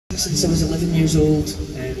since I was 11 years old.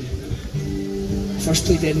 First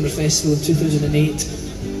played the Edinburgh Festival in 2008,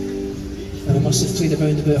 and I must have played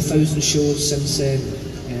around about 1,000 shows since then.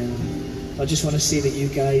 I just want to say that you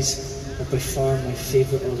guys are by far my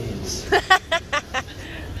favourite audience.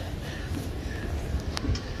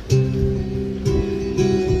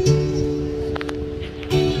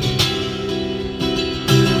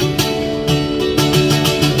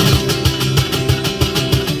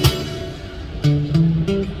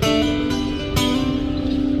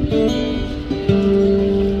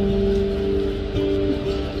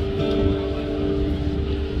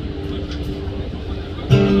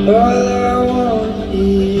 All I want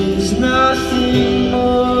is nothing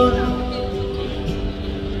more,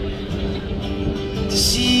 to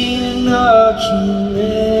see you knocking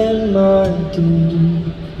at my door.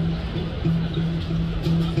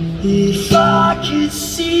 If I could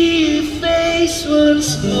see your face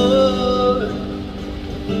once more,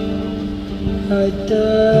 I'd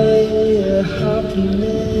die a happy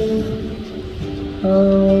man,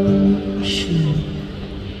 I'm sure.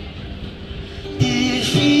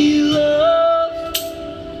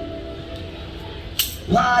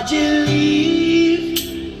 Why'd you leave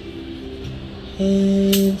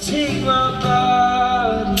and take my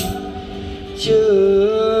body?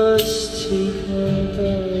 Just take my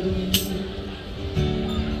body.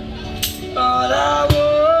 All I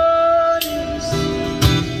want is,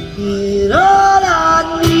 and all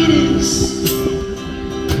I need is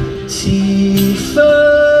to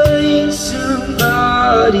find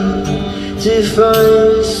somebody, to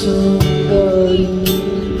find somebody.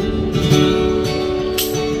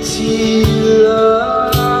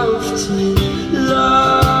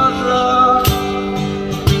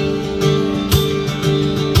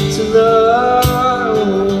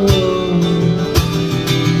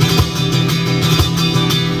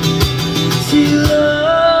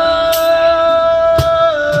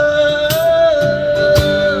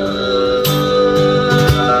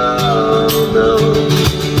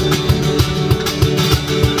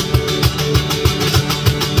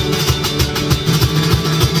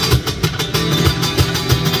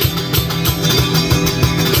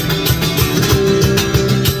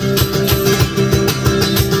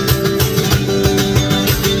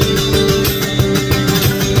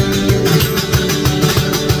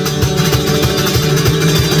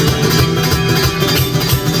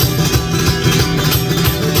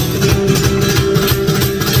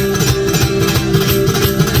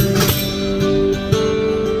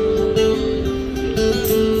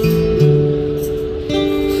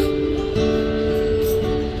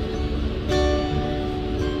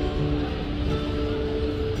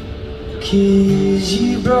 Cause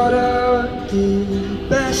you brought out the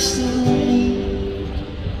best in me,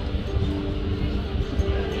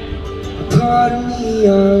 a part of me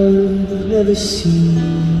I've never seen.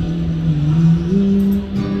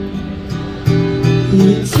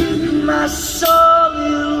 You took my soul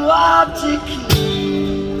and wiped it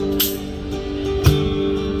clean.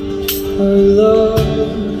 Our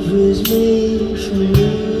love was made for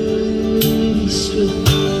movie screen.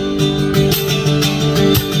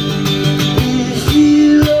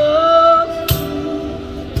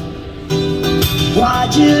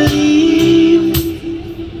 Why'd you leave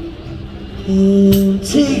and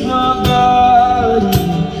take my body?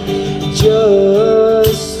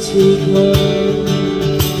 Just take my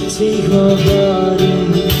body.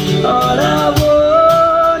 All I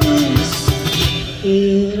want is,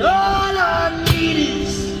 and all I need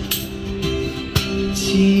is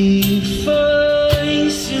to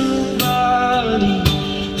find somebody,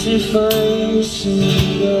 to find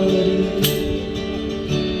somebody.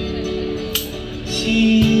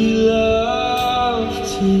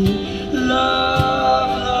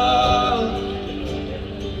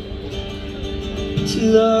 To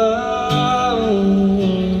love.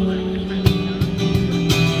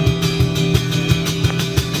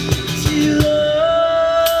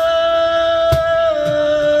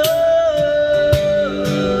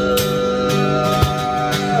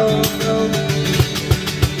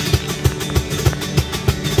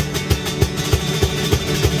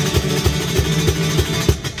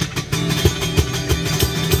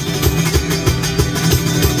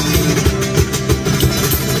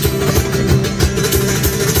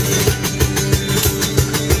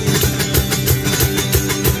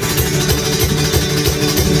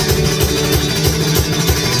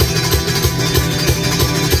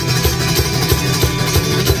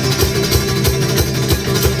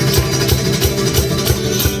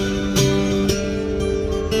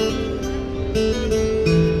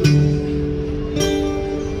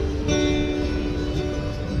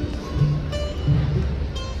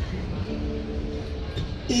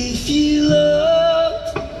 If you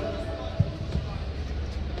loved,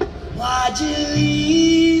 why'd you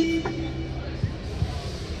leave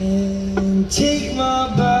and take my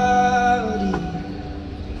body?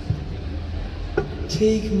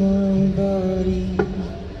 Take my body.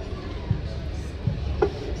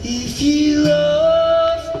 If you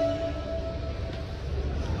love me,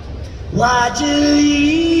 why'd you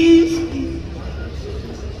leave me?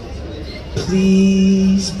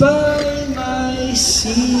 Please buy my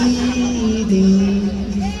CD.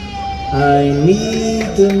 I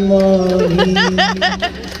need the money.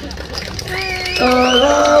 All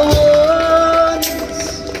I want is,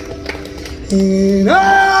 and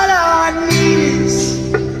all I need is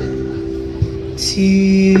to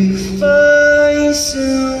find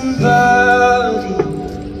somebody,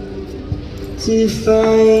 to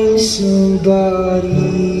find somebody,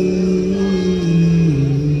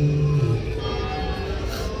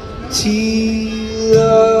 to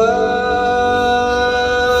love.